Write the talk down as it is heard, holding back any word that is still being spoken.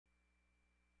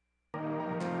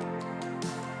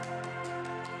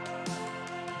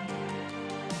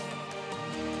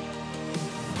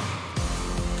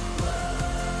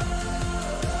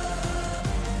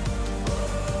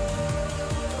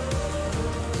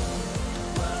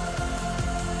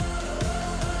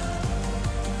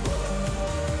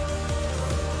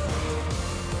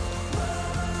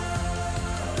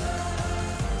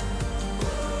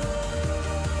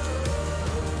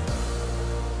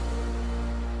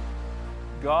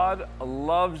God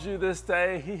loves you this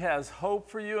day. He has hope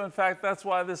for you. In fact, that's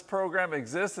why this program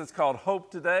exists. It's called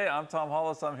Hope Today. I'm Tom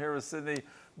Hollis. I'm here with Sydney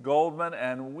Goldman,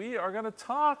 and we are going to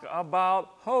talk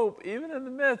about hope, even in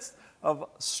the midst of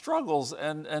struggles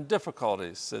and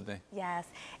difficulties. Sydney. Yes.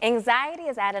 Anxiety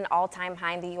is at an all-time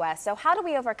high in the U.S. So how do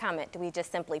we overcome it? Do we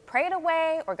just simply pray it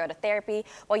away or go to therapy?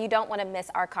 Well, you don't want to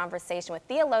miss our conversation with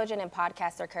theologian and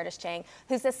podcaster Curtis Chang,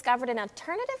 who's discovered an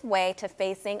alternative way to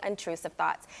facing intrusive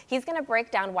thoughts. He's going to break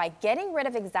down why getting rid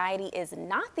of anxiety is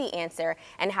not the answer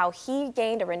and how he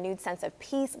gained a renewed sense of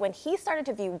peace when he started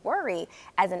to view worry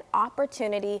as an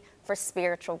opportunity for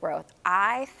spiritual growth.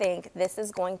 I think this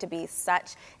is going to be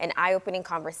such an eye-opening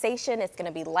conversation. It's going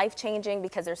to be life-changing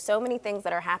because there's so many things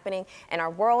that are happening in our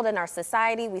world and our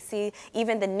society. We see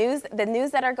even the news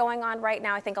that are going on right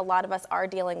now. I think a lot of us are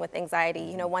dealing with anxiety.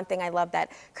 You know, one thing I love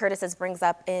that Curtis brings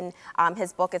up in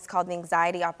his book, it's called The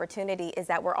Anxiety Opportunity, is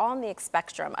that we're all on the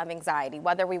spectrum of anxiety,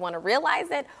 whether we want to realize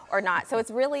it or not. So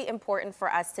it's really important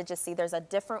for us to just see there's a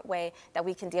different way that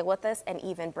we can deal with this, and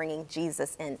even bringing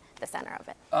Jesus in the center of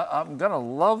it. I'm going to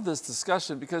love this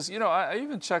discussion because, you know, I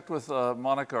even checked with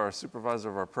Monica, our supervisor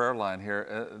of our prayer line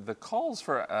here, the calls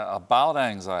for about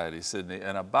anxiety, Sydney,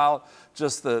 and about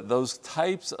just those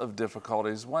types of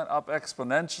difficulties went up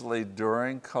exponentially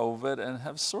during COVID and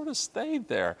have sort of stayed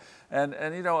there. And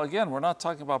you know, again, we're not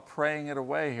talking about praying it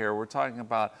away here. We're talking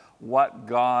about what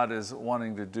God is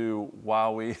wanting to do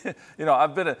while we, you know,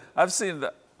 I've been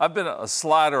a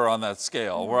slider on that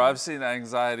scale where I've seen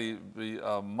anxiety be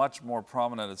much more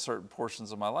prominent at certain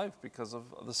portions of my life because of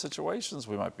the situations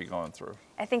we might be going through.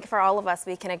 I think for all of us,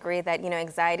 we can agree that, you know,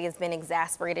 anxiety has been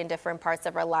exacerbated in different parts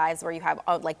of our lives where you have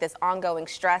like this ongoing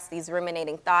stress, these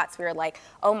ruminating thoughts. We're like,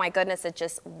 oh my goodness, it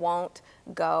just won't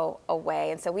go away.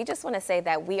 And so we just want to say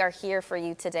that we are here for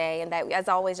you today, and that, as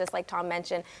always, just like Tom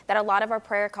mentioned, that a lot of our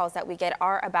prayer calls that we get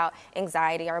are about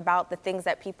anxiety, are about the things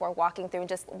that people are walking through. And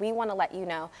just, we want to let you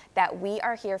know that we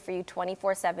are here for you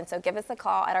 24/7. So give us a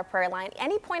call at our prayer line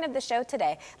any point of the show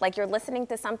today. Like you're listening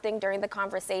to something during the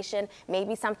conversation,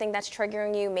 maybe something that's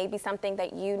triggering you, maybe something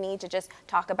that you need to just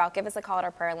talk about. Give us a call at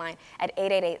our prayer line at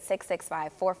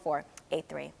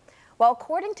 888-665-4483. Well,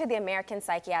 according to the American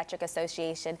Psychiatric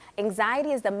Association,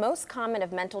 anxiety is the most common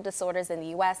of mental disorders in the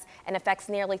U.S. and affects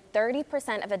nearly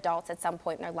 30% of adults at some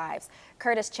point in their lives.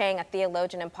 Curtis Chang, a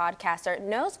theologian and podcaster,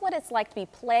 knows what it's like to be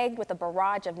plagued with a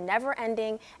barrage of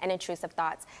never-ending and intrusive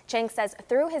thoughts. Chang says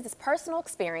through his personal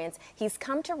experience, he's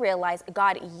come to realize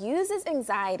God uses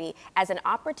anxiety as an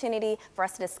opportunity for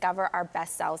us to discover our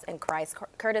best selves in Christ.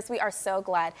 Curtis, we are so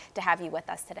glad to have you with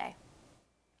us today.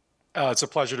 It's a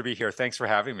pleasure to be here. Thanks for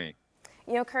having me.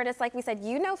 You know, Curtis, like we said,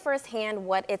 you know firsthand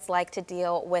what it's like to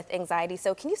deal with anxiety.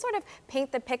 So can you sort of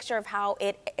paint the picture of how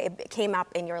it came up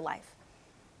in your life?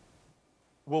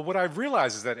 Well, what I've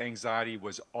realized is that anxiety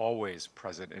was always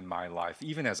present in my life,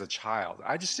 even as a child.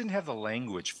 I just didn't have the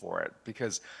language for it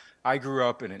because I grew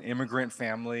up in an immigrant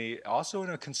family, also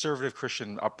in a conservative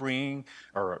Christian upbringing,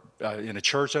 or in a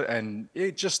church, and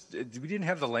we didn't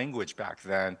have the language back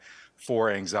then for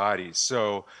anxiety.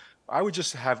 So I would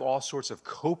just have all sorts of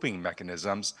coping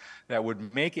mechanisms that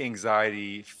would make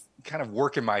anxiety kind of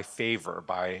work in my favor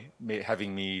by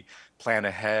having me plan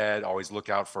ahead, always look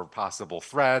out for possible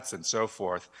threats and so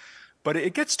forth. But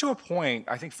it gets to a point,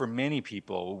 I think, for many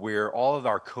people where all of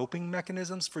our coping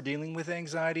mechanisms for dealing with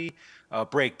anxiety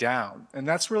break down. And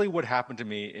that's really what happened to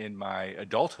me in my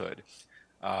adulthood.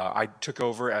 I took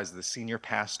over as the senior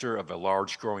pastor of a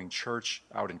large growing church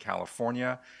out in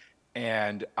California.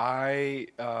 And I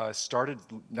started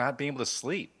not being able to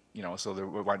sleep, you know, so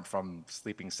we went from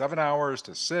sleeping 7 hours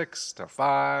to 6 to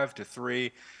 5 to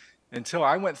 3, until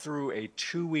I went through a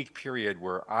 2-week period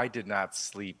where I did not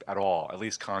sleep at all, at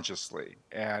least consciously.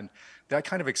 And that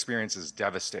kind of experience is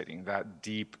devastating, that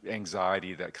deep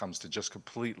anxiety that comes to just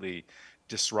completely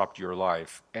disrupt your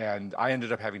life. And I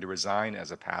ended up having to resign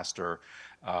as a pastor.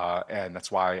 And that's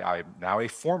why I'm now a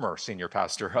former senior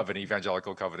pastor of an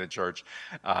evangelical covenant church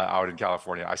out in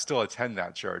California. I still attend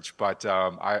that church, but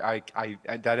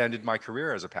that ended my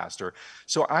career as a pastor.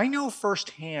 So I know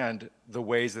firsthand the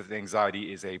ways that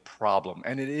anxiety is a problem,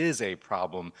 and it is a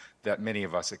problem that many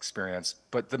of us experience.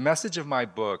 But the message of my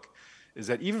book is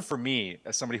that even for me,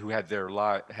 as somebody who had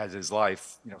his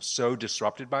life, you know, so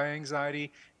disrupted by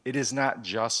anxiety, it is not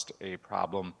just a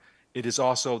problem. It is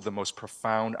also the most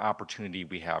profound opportunity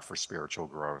we have for spiritual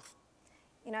growth.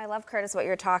 You know, I love, Curtis, what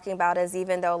you're talking about is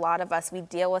even though a lot of us, we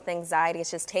deal with anxiety,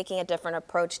 it's just taking a different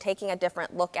approach, taking a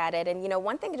different look at it. And, you know,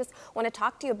 one thing I just want to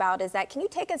talk to you about is that, can you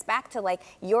take us back to like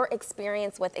your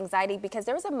experience with anxiety? Because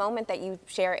there was a moment that you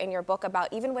share in your book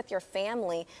about even with your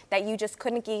family that you just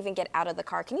couldn't even get out of the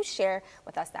car. Can you share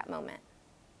with us that moment?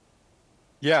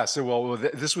 Yeah, so well,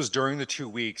 this was during the 2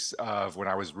 weeks of when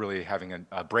I was really having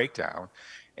a breakdown,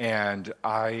 and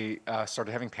I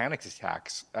started having panic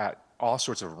attacks at all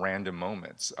sorts of random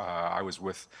moments. I was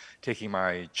with taking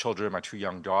my children, my two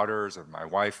young daughters, and my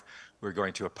wife. We were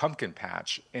going to a pumpkin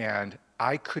patch, and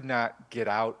I could not get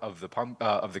out of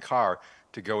the car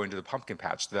to go into the pumpkin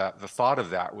patch. The thought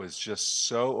of that was just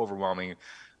so overwhelming.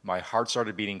 My heart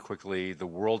started beating quickly. The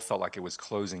world felt like it was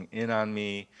closing in on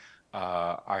me.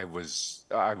 I was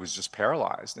just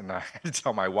paralyzed, and I had to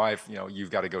tell my wife,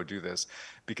 you've got to go do this,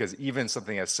 because even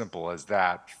something as simple as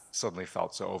that suddenly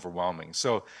felt so overwhelming.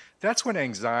 So that's when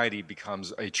anxiety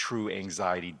becomes a true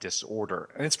anxiety disorder,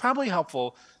 and it's probably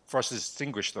helpful for us to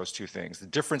distinguish those two things: the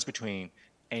difference between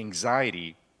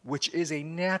anxiety, which is a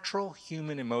natural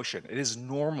human emotion. It is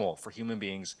normal for human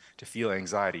beings to feel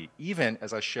anxiety. Even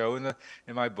as I show in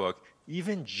my book,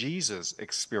 even Jesus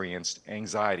experienced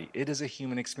anxiety. It is a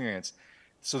human experience.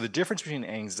 So the difference between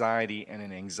anxiety and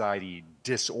an anxiety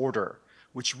disorder,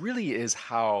 which really is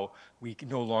how we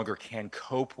no longer can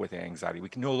cope with anxiety. We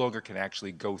can no longer can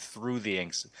actually go through the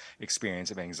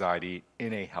experience of anxiety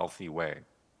in a healthy way.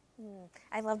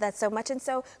 I love that so much. And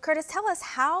so, Curtis, tell us,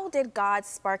 how did God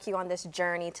spark you on this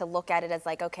journey to look at it as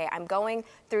like, okay, I'm going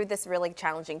through this really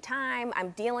challenging time. I'm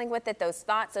dealing with it. Those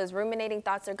thoughts, those ruminating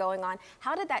thoughts are going on.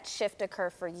 How did that shift occur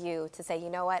for you to say,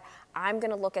 you know what, I'm going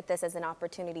to look at this as an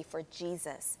opportunity for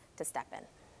Jesus to step in?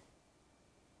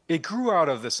 It grew out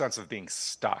of the sense of being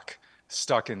stuck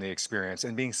in the experience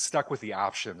and being stuck with the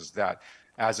options that,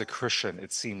 as a Christian,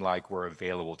 it seemed like were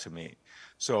available to me.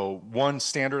 So one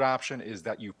standard option is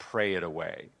that you pray it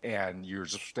away, and your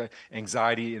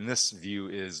anxiety in this view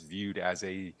is viewed as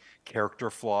a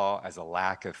character flaw, as a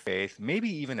lack of faith, maybe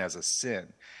even as a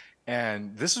sin.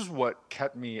 And this is what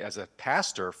kept me as a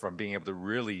pastor from being able to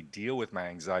really deal with my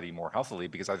anxiety more healthily,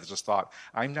 because I just thought,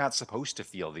 I'm not supposed to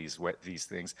feel these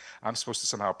things. I'm supposed to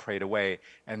somehow pray it away.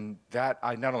 And that,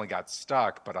 I not only got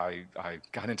stuck, but I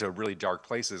got into really dark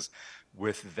places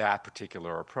with that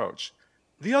particular approach.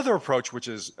 The other approach, which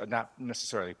is not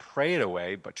necessarily pray it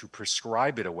away, but to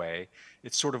prescribe it away,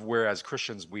 it's sort of where, as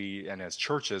Christians, and as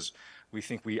churches, we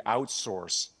think we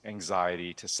outsource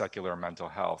anxiety to secular mental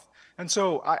health. And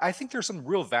so I think there's some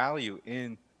real value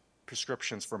in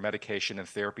prescriptions for medication and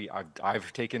therapy.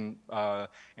 I've taken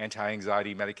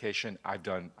anti-anxiety medication. I've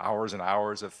done hours and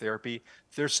hours of therapy.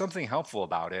 There's something helpful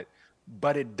about it,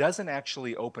 but it doesn't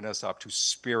actually open us up to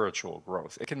spiritual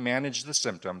growth. It can manage the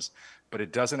symptoms, but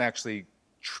it doesn't actually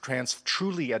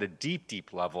truly at a deep,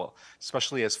 deep level,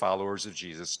 especially as followers of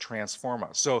Jesus, transform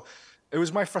us. So it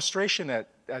was my frustration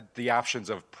at the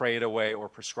options of pray it away or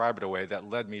prescribe it away that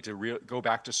led me to go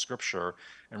back to Scripture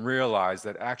and realize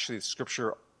that actually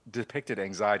Scripture depicted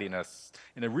anxiety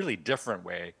in a really different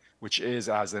way, which is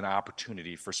as an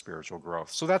opportunity for spiritual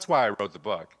growth. So that's why I wrote the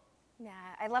book. Yeah,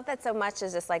 I love that so much,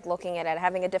 is just like looking at it,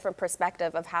 having a different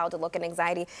perspective of how to look at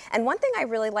anxiety. And one thing I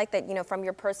really like that, from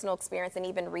your personal experience and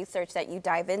even research that you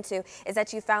dive into, is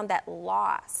that you found that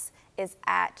loss is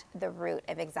at the root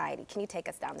of anxiety. Can you take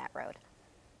us down that road?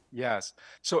 Yes.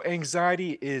 So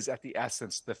anxiety is at the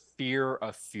essence the fear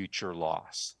of future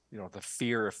loss. The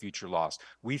fear of future loss.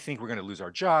 We think we're going to lose our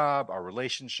job, our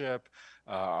relationship,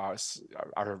 our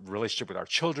relationship with our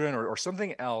children, or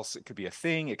something else. It could be a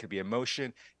thing, it could be emotion,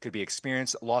 it could be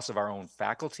experience, loss of our own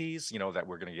faculties, that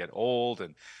we're going to get old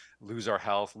and lose our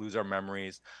health, lose our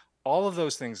memories. All of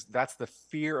those things, that's the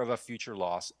fear of a future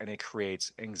loss, and it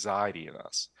creates anxiety in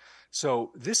us.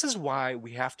 So this is why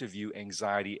we have to view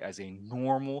anxiety as a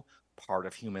normal part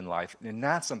of human life and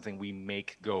not something we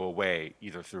make go away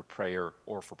either through prayer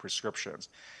or for prescriptions.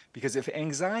 Because if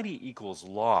anxiety equals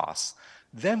loss,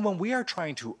 then when we are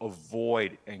trying to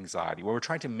avoid anxiety, when we're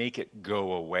trying to make it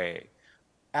go away,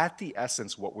 at the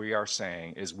essence, what we are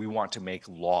saying is we want to make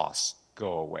loss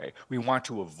go away. We want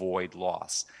to avoid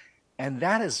loss. And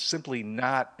that is simply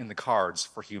not in the cards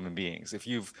for human beings.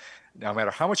 No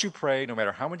matter how much you pray, no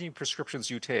matter how many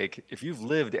prescriptions you take, if you've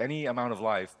lived any amount of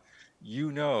life,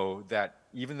 you know that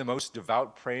even the most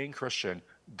devout praying Christian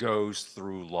goes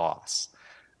through loss.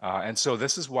 And so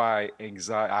this is why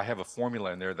I have a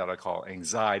formula in there that I call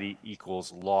anxiety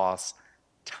equals loss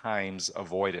times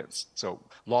avoidance. So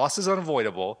loss is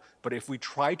unavoidable, but if we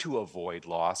try to avoid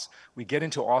loss, we get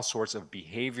into all sorts of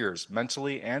behaviors,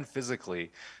 mentally and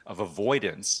physically, of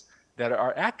avoidance that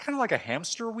are act kind of like a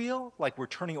hamster wheel, like we're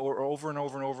turning over and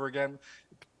over and over again,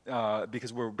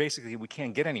 because we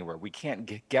can't get anywhere. We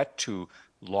can't get to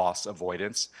loss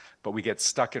avoidance, but we get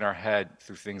stuck in our head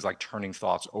through things like turning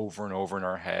thoughts over and over in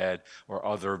our head or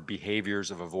other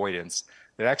behaviors of avoidance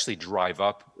that actually drive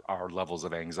up our levels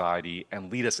of anxiety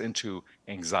and lead us into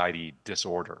anxiety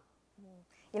disorder.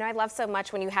 You know, I love so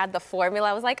much when you had the formula.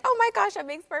 I was like, oh my gosh, that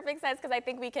makes perfect sense, because I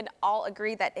think we can all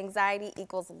agree that anxiety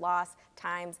equals loss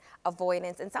times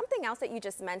avoidance. And something else that you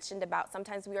just mentioned about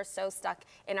sometimes we are so stuck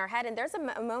in our head. And there's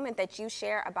a moment that you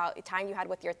share about a time you had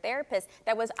with your therapist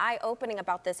that was eye-opening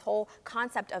about this whole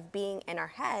concept of being in our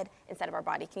head instead of our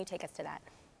body. Can you take us to that?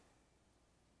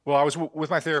 Well, I was with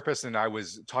my therapist and I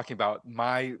was talking about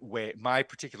my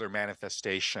particular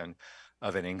manifestation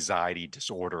of an anxiety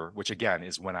disorder, which again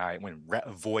is when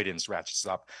avoidance ratchets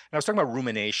up. And I was talking about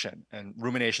rumination, and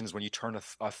rumination is when you turn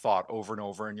a thought over and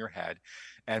over in your head.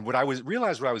 And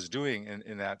realized what I was doing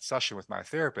in that session with my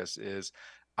therapist is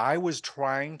I was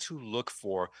trying to look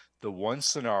for the one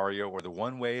scenario or the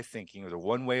one way of thinking or the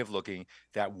one way of looking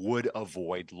that would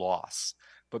avoid loss.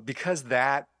 But because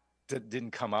that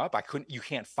didn't come up, you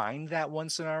can't find that one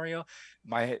scenario.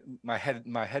 My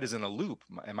head is in a loop,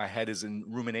 and my head is in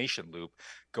rumination loop,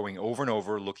 going over and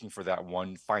over looking for that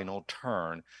one final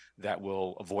turn that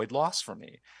will avoid loss for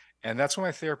me. And that's when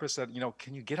my therapist said,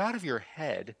 can you get out of your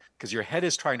head, because your head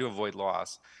is trying to avoid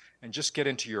loss, and just get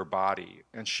into your body.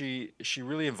 And she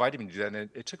really invited me to do that, and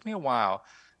it took me a while,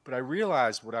 but I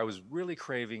realized what I was really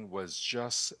craving was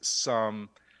just some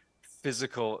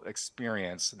physical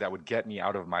experience that would get me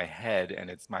out of my head, and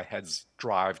it's my head's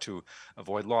drive to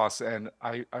avoid loss. And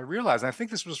I realized, and I think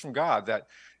this was from God, that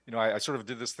I sort of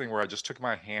did this thing where I just took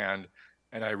my hand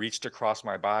and I reached across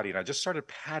my body and I just started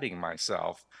patting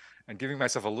myself and giving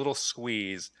myself a little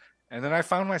squeeze. And then I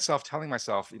found myself telling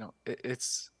myself,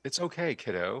 it's okay,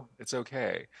 kiddo, it's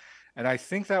okay. And I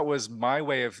think that was my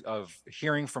way of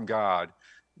hearing from God,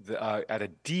 at a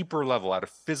deeper level, at a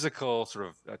physical, sort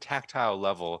of a tactile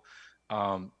level.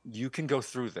 You can go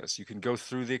through this. You can go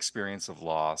through the experience of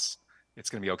loss. It's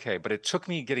going to be okay. But it took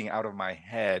me getting out of my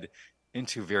head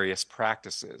into various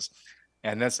practices.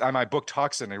 And that's my book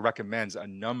talks and it recommends a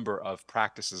number of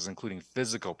practices, including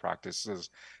physical practices,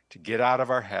 to get out of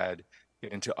our head,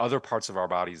 get into other parts of our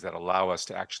bodies that allow us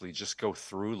to actually just go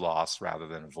through loss rather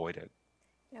than avoid it.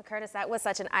 You know, Curtis, that was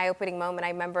such an eye-opening moment. I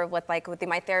remember with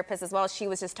my therapist as well. She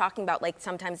was just talking about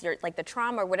sometimes you're the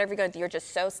trauma or whatever you're going through, you're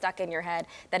just so stuck in your head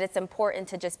that it's important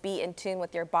to just be in tune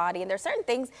with your body. And there's certain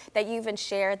things that you even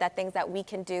shared, that things that we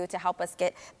can do to help us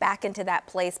get back into that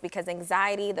place, because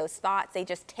anxiety, those thoughts, they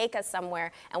just take us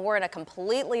somewhere and we're in a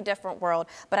completely different world.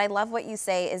 But I love what you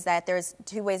say is that there's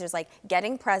two ways. There's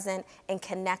getting present and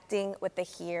connecting with the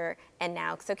here and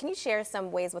now. So can you share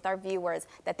some ways with our viewers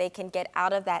that they can get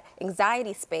out of that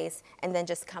anxiety space and then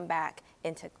just come back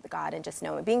into God and just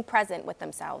knowing, being present with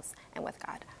themselves and with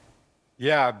God?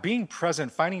 Yeah, being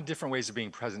present, finding different ways of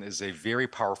being present is a very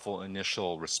powerful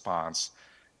initial response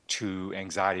to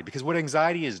anxiety. Because what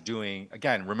anxiety is doing,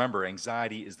 again, remember,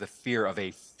 anxiety is the fear of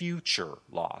a future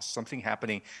loss, something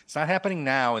happening. It's not happening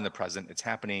now in the present, it's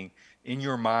happening in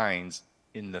your minds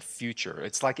in the future.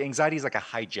 It's like anxiety is like a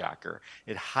hijacker.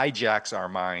 It hijacks our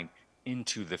mind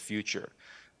into the future.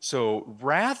 So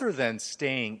rather than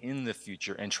staying in the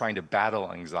future and trying to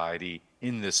battle anxiety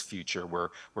in this future where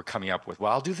we're coming up with,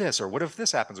 well, I'll do this, or what if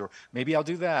this happens, or maybe I'll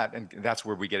do that. And that's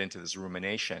where we get into this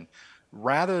rumination.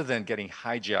 Rather than getting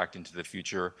hijacked into the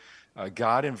future,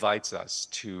 God invites us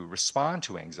to respond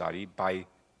to anxiety by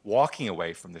walking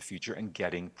away from the future and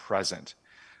getting present.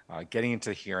 Getting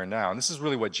into here and now. And this is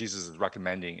really what Jesus is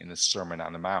recommending in the Sermon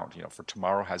on the Mount. For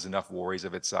tomorrow has enough worries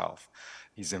of itself.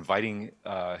 He's inviting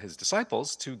his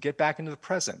disciples to get back into the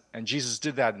present. And Jesus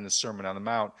did that in the Sermon on the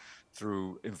Mount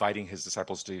through inviting his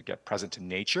disciples to get present to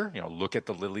nature. Look at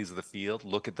the lilies of the field,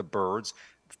 look at the birds,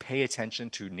 pay attention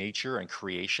to nature and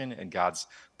creation and God's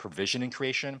provision in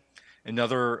creation.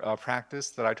 Another practice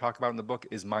that I talk about in the book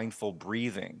is mindful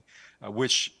breathing,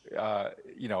 which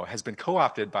has been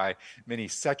co-opted by many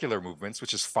secular movements,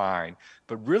 which is fine,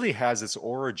 but really has its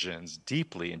origins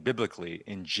deeply and biblically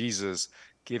in Jesus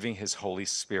giving his Holy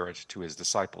Spirit to his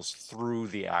disciples through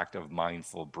the act of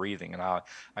mindful breathing. And I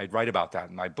write about that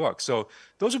in my book. So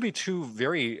those would be two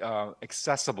very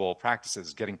accessible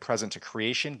practices: getting present to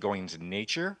creation, going into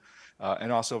nature,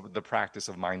 and also the practice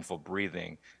of mindful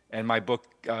breathing. And my book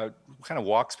kind of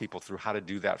walks people through how to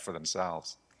do that for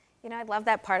themselves. You know, I love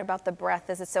that part about the breath.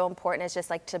 This is so important. It's just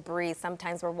to breathe.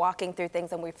 Sometimes we're walking through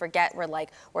things and we forget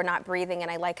we're not breathing. And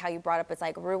I like how you brought up, it's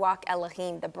like Ruach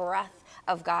Elohim, the breath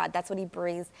of God. That's what he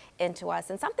breathes into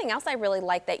us. And something else I really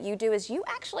like that you do is you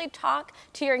actually talk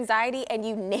to your anxiety and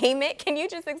you name it. Can you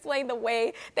just explain the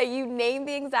way that you name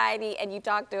the anxiety and you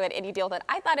talk to it and you deal with it?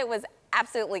 I thought it was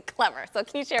absolutely clever. So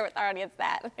can you share with our audience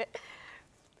that?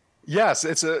 Yes,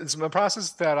 it's a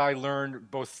process that I learned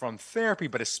both from therapy,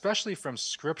 but especially from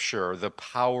scripture, the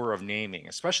power of naming,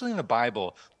 especially in the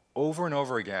Bible, over and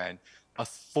over again.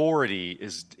 Authority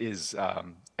is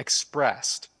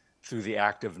expressed through the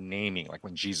act of naming, like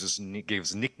when Jesus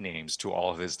gives nicknames to all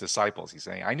of his disciples. He's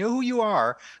saying, "I know who you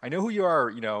are. I know who you are.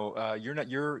 You're not.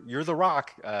 You're the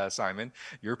rock, Simon.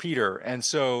 You're Peter." And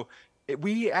so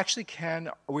we actually can.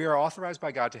 We are authorized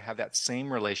by God to have that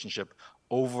same relationship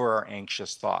over our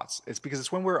anxious thoughts. It's because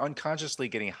it's when we're unconsciously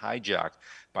getting hijacked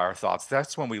by our thoughts,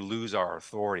 that's when we lose our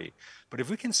authority. But if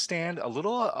we can stand a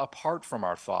little apart from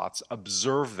our thoughts,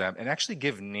 observe them, and actually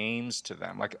give names to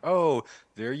them, like, oh,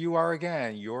 there you are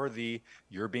again. You're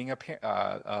being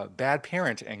a bad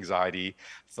parent anxiety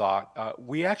thought.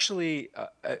 We actually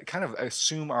kind of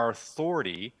assume our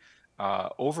authority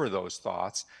over those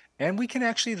thoughts, and we can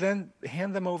actually then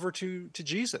hand them over to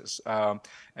Jesus, and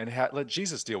let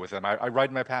Jesus deal with them. I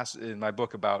write in my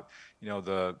book about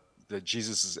the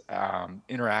Jesus'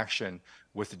 interaction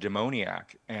with the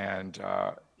demoniac, and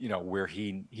where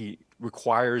he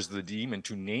requires the demon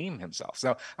to name himself.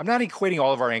 So I'm not equating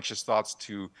all of our anxious thoughts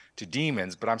to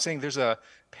demons, but I'm saying there's a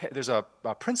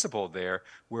principle there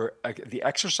where the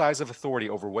exercise of authority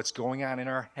over what's going on in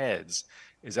our heads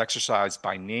is exercised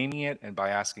by naming it and by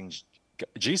asking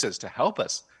Jesus to help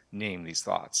us name these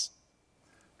thoughts.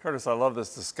 Curtis, I love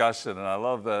this discussion, and I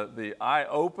love the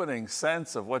eye-opening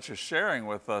sense of what you're sharing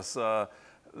with us.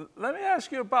 Let me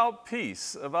ask you about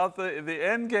peace, about the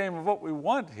end game of what we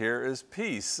want here is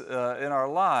peace in our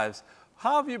lives.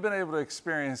 How have you been able to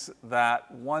experience that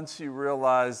once you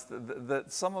realized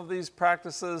that some of these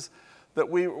practices that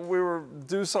we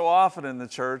do so often in the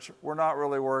church were not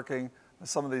really working?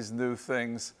 Some of these new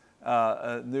things,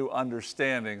 new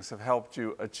understandings have helped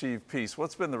you achieve peace.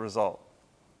 What's been the result?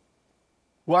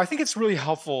 Well, I think it's really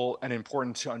helpful and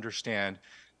important to understand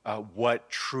what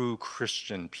true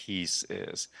Christian peace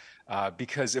is.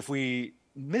 Because if we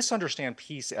misunderstand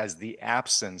peace as the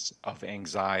absence of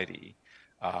anxiety,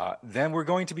 then we're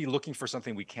going to be looking for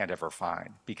something we can't ever find.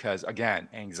 Because again,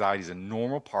 anxiety is a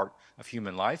normal part of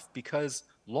human life because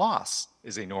loss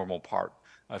is a normal part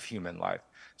of human life.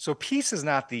 So peace is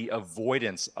not the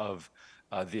avoidance of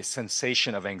the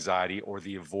sensation of anxiety or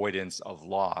the avoidance of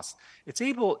loss. It's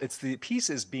the peace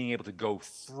is being able to go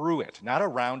through it, not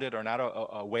around it or not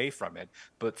away from it,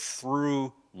 but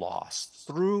through loss,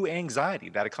 through anxiety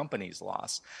that accompanies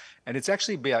loss. And it's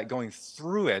actually going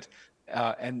through it,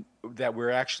 and that we're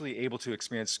actually able to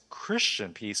experience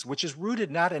Christian peace, which is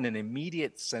rooted not in an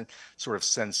immediate sort of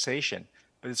sensation,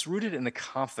 but it's rooted in the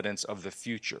confidence of the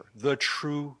future, the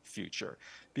true future.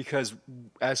 Because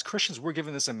as Christians, we're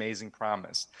given this amazing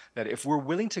promise that if we're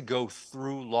willing to go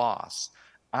through loss,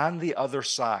 on the other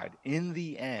side, in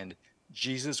the end,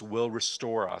 Jesus will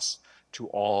restore us to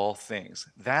all things.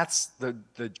 That's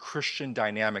the Christian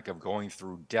dynamic of going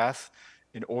through death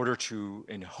in order to,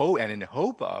 in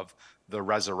hope of the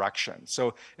resurrection.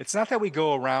 So it's not that we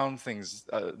go around things,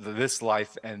 this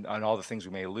life and all the things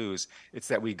we may lose. It's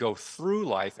that we go through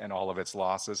life and all of its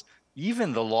losses,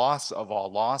 even the loss of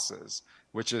all losses,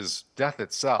 which is death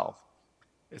itself.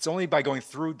 It's only by going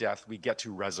through death we get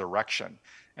to resurrection.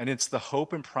 And it's the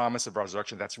hope and promise of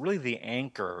resurrection that's really the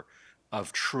anchor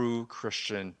of true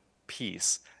Christian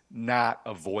peace, not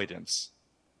avoidance.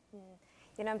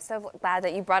 I'm so glad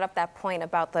that you brought up that point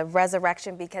about the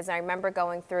resurrection, because I remember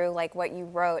going through like what you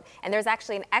wrote, and there's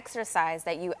actually an exercise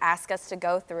that you ask us to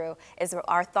go through is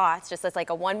our thoughts, just as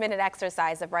like a 1-minute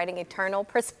exercise of writing eternal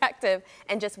perspective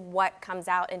and just what comes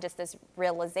out, and just this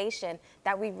realization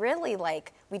that we really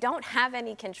we don't have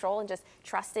any control, and just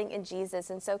trusting in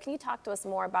Jesus. And so can you talk to us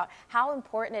more about how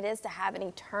important it is to have an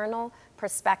eternal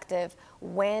perspective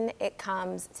when it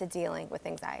comes to dealing with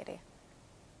anxiety?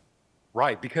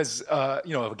 Right, because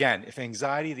again, if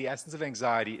anxiety, the essence of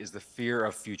anxiety is the fear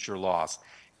of future loss,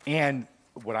 and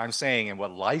what I'm saying and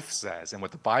what life says and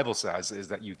what the Bible says is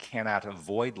that you cannot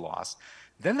avoid loss,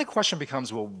 then the question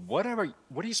becomes, well, what are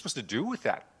you supposed to do with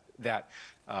that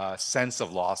sense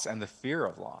of loss and the fear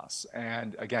of loss?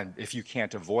 And again, if you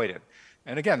can't avoid it,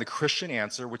 and again, the Christian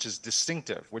answer, which is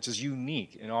distinctive, which is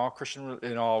unique in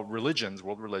all religions,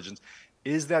 world religions,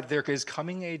 is that there is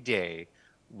coming a day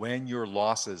when your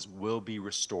losses will be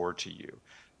restored to you.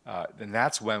 And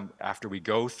that's when, after we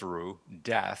go through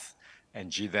death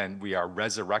and then we are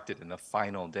resurrected in the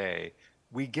final day,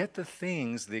 we get the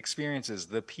things, the experiences,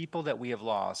 the people that we have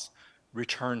lost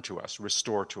return to us,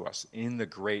 restored to us in the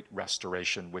great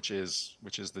restoration, which is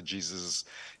the Jesus,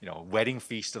 wedding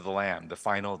feast of the Lamb, the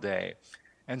final day.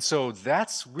 And so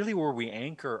that's really where we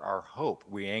anchor our hope,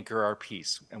 we anchor our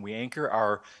peace, and we anchor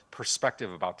our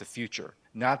perspective about the future,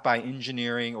 not by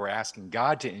engineering or asking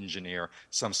God to engineer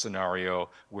some scenario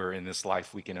where in this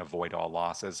life we can avoid all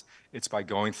losses. It's by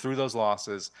going through those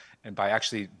losses and by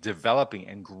actually developing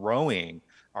and growing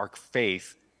our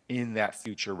faith in that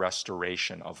future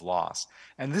restoration of loss.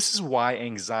 And this is why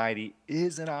anxiety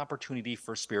is an opportunity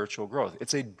for spiritual growth.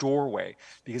 It's a doorway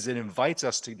because it invites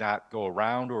us to not go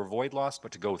around or avoid loss,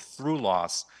 but to go through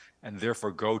loss and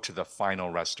therefore go to the final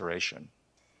restoration.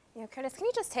 You know, Curtis, can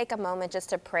you just take a moment just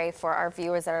to pray for our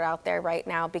viewers that are out there right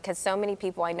now? Because so many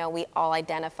people I know, we all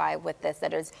identify with this,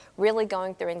 that is really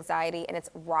going through anxiety and it's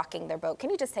rocking their boat. Can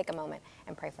you just take a moment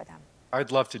and pray for them?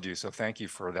 I'd love to do so. Thank you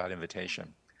for that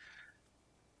invitation.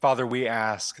 Father, we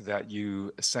ask that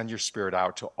you send your spirit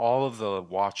out to all of the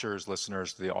watchers,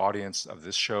 listeners, the audience of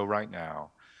this show right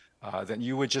now, that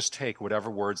you would just take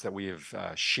whatever words that we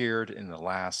have shared in the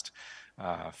last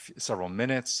several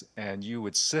minutes, and you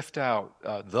would sift out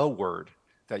the word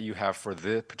that you have for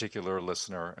the particular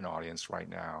listener and audience right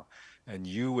now. And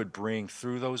you would bring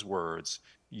through those words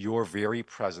your very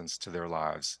presence to their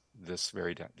lives this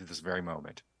very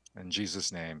moment. In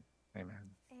Jesus' name, amen.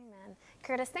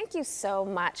 Curtis, thank you so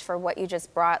much for what you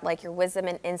just brought, like your wisdom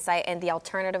and insight and the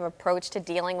alternative approach to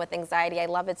dealing with anxiety. I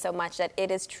love it so much that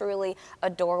it is truly a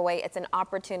doorway. It's an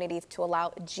opportunity to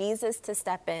allow Jesus to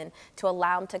step in, to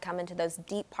allow him to come into those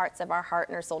deep parts of our heart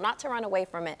and our soul, not to run away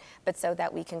from it, but so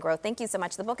that we can grow. Thank you so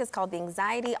much. The book is called The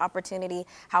Anxiety Opportunity,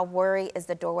 How Worry is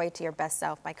the Doorway to Your Best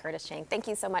Self by Curtis Chang. Thank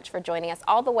you so much for joining us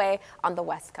all the way on the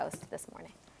West Coast this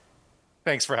morning.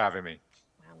 Thanks for having me.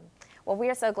 Well,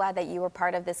 we are so glad that you were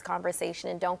part of this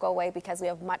conversation, and don't go away because we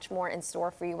have much more in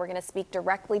store for you. We're going to speak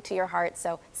directly to your heart,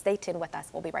 so stay tuned with us.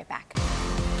 We'll be right back.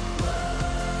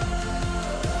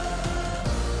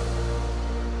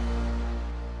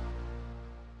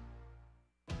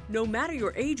 No matter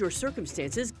your age or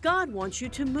circumstances, God wants you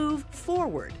to move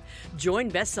forward. Join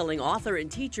best-selling author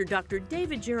and teacher Dr.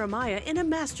 David Jeremiah in a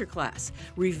masterclass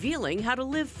revealing how to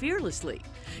live fearlessly.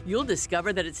 You'll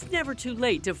discover that it's never too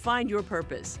late to find your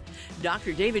purpose.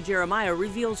 Dr. David Jeremiah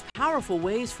reveals powerful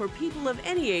ways for people of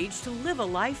any age to live a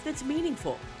life that's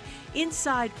meaningful.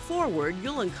 Inside Forward,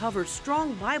 you'll uncover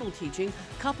strong Bible teaching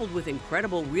coupled with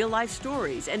incredible real-life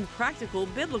stories and practical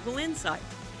biblical insight.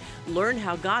 Learn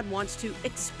how God wants to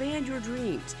expand your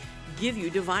dreams, give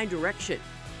you divine direction,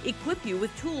 equip you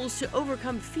with tools to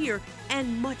overcome fear,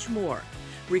 and much more.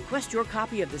 Request your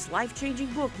copy of this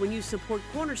life-changing book when you support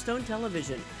Cornerstone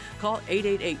Television. Call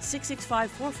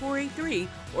 888-665-4483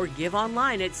 or give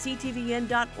online at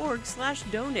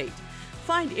ctvn.org/donate.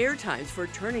 Find airtimes for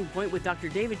Turning Point with Dr.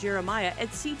 David Jeremiah at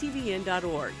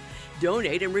ctvn.org.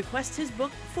 Donate and request his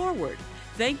book Forward.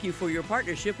 Thank you for your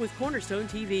partnership with Cornerstone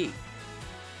TV.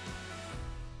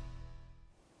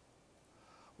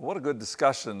 What a good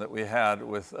discussion that we had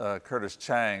with Curtis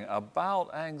Chang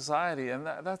about anxiety and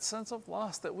that sense of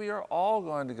loss that we are all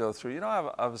going to go through. You know,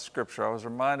 I have a scripture. I was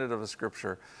reminded of a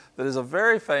scripture that is a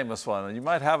very famous one, and you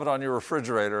might have it on your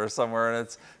refrigerator or somewhere, and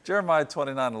it's Jeremiah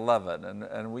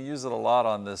 29:11, and we use it a lot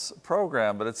on this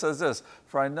program, but it says this: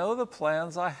 "For I know the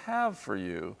plans I have for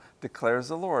you, declares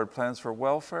the Lord, plans for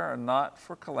welfare and not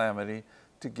for calamity,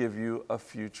 to give you a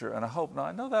future and a hope." Now,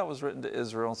 I know that was written to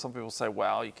Israel, and some people say,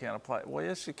 well, you can't apply it. Well,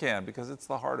 yes, you can, because it's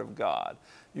the heart of God.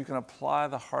 You can apply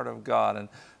the heart of God. And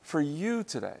for you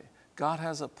today, God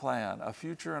has a plan, a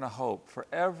future and a hope for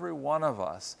every one of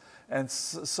us. And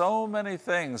so many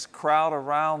things crowd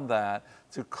around that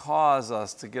to cause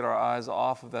us to get our eyes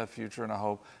off of that future and a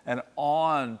hope and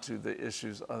on to the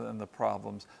issues and the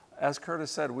problems. As Curtis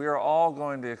said, we are all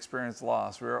going to experience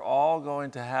loss. We are all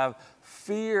going to have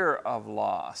fear of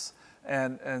loss.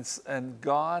 And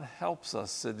God helps us,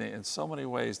 Sydney, in so many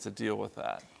ways to deal with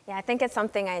that. Yeah, I think it's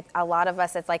something a lot of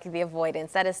us, it's like the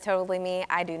avoidance. That is totally me.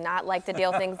 I do not like to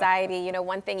deal with anxiety. You know,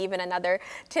 one thing, even another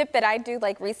tip that I do,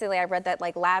 like recently I read that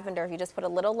like lavender, if you just put a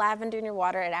little lavender in your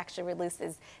water, it actually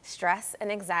releases stress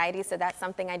and anxiety. So that's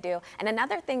something I do. And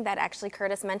another thing that actually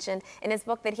Curtis mentioned in his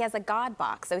book, that he has a God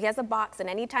box. So he has a box, and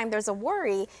anytime there's a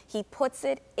worry, he puts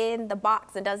it in the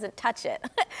box and doesn't touch it.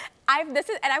 I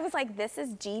was like, this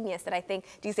is genius. That I think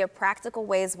these are practical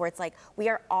ways where it's like we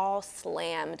are all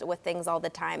slammed with things all the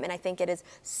time. And I think it is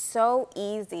so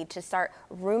easy to start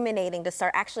ruminating, to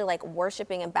start actually like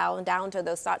worshiping and bowing down to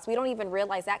those thoughts. We don't even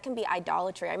realize that can be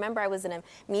idolatry. I remember I was in a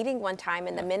meeting one time,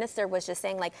 and the minister was just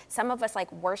saying, like, some of us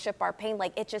like worship our pain,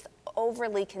 like it just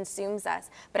overly consumes us.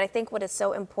 But I think what is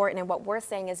so important, and what we're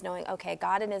saying, is knowing, okay,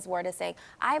 God in his word is saying,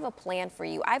 I have a plan for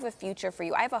you. I have a future for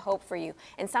you. I have a hope for you.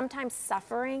 And sometimes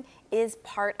suffering is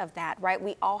part of that, right?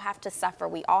 We all have to suffer.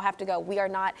 We all have to go. We are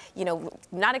not,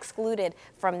 not excluded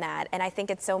from that. And I think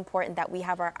it's so important that we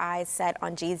have our eyes set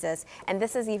on Jesus. And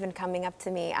this is even coming up to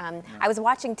me. I was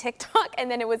watching TikTok,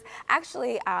 and then it was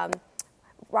actually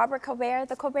Robert Colbert,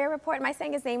 the Colbert Report. Am I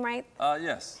saying his name right?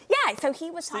 Yes. Yeah, so he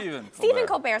was Stephen Stephen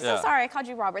Colbert. Colbert. So Yeah. sorry, I called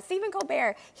you Robert. Stephen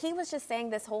Colbert, he was just saying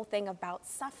this whole thing about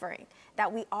suffering,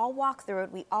 that we all walk through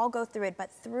it, we all go through it,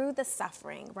 but through the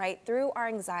suffering, right? Through our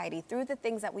anxiety, through the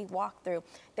things that we walk through,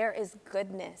 there is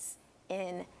goodness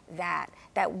in that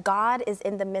God is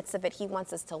in the midst of it. He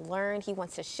wants us to learn. He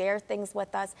wants to share things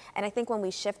with us. And I think when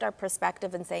we shift our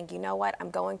perspective and saying, you know what, I'm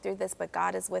going through this, but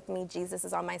God is with me, Jesus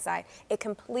is on my side, it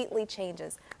completely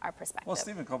changes our perspective. Well,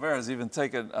 Stephen Colbert has even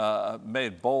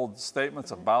made bold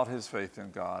statements about his faith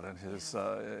in God and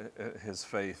his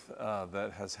faith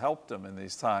that has him in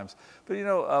these times. But you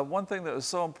know, one thing that was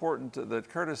so important that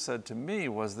Curtis said to me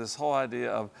was this whole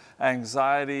idea of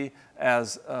anxiety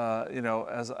as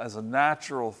as a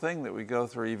natural thing that we go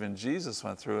through. Even Jesus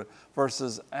went through it,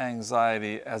 versus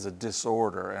anxiety as a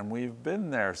disorder. And we've been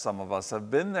there. Some of us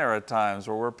have been there at times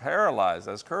where we're paralyzed,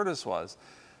 as Curtis was.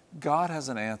 God has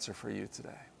an answer for you today.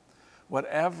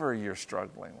 Whatever you're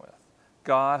struggling with,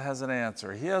 God has an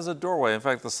answer. He has a doorway. In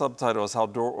fact, the subtitle is how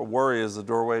worry is the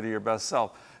doorway to your best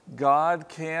self. God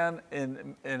can,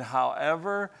 in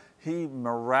however He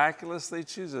miraculously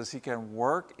chooses, He can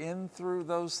work in through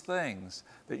those things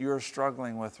that you're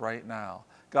struggling with right now.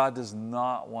 God does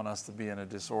not want us to be in a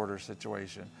disorder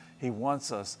situation. He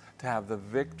wants us to have the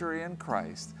victory in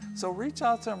Christ. So reach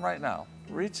out to Him right now.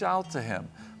 Reach out to Him.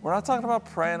 We're not talking about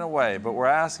praying away, but we're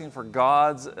asking for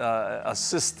God's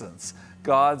assistance,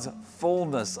 God's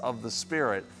fullness of the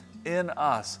Spirit in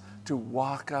us to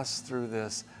walk us through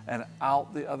this and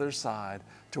out the other side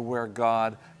to where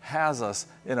God has us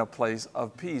in a place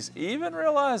of peace, even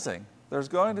realizing there's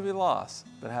going to be loss,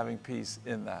 but having peace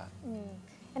in that.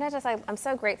 And I'm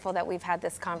so grateful that we've had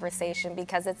this conversation,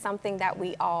 because it's something that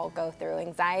we all go through.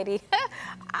 Anxiety,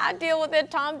 I deal with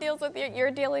it, Tom deals with it,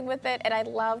 you're dealing with it. And I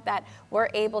love that we're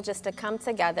able just to come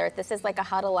together. This is like a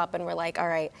huddle up and we're like, all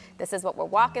right, this is what we're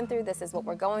walking through, this is what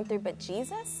we're going through. But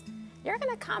Jesus, you're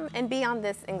gonna come and be on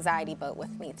this anxiety boat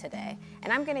with me today.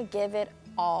 And I'm gonna give it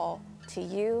all to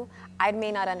you. I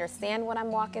may not understand what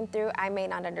I'm walking through. I may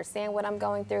not understand what I'm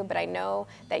going through, but I know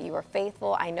that you are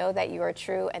faithful. I know that you are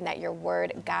true, and that your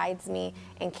word guides me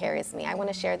and carries me. I want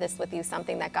to share this with you.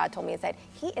 Something that God told me is that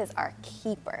He is our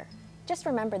keeper. Just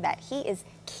remember that He is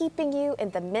keeping you in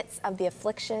the midst of the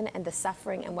affliction and the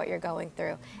suffering and what you're going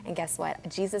through. And guess what?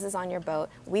 Jesus is on your boat.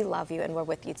 We love you, and we're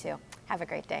with you too. Have a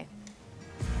great day.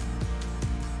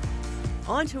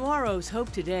 On tomorrow's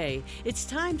Hope Today, it's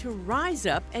time to rise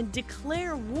up and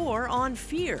declare war on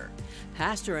fear.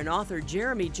 Pastor and author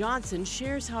Jeremy Johnson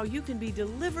shares how you can be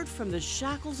delivered from the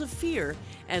shackles of fear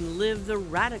and live the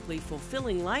radically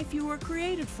fulfilling life you were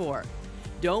created for.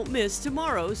 Don't miss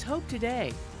tomorrow's Hope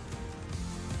Today.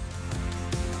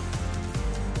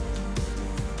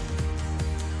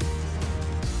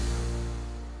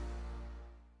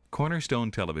 Cornerstone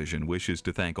Television wishes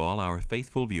to thank all our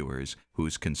faithful viewers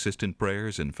whose consistent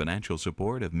prayers and financial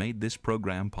support have made this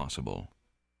program possible.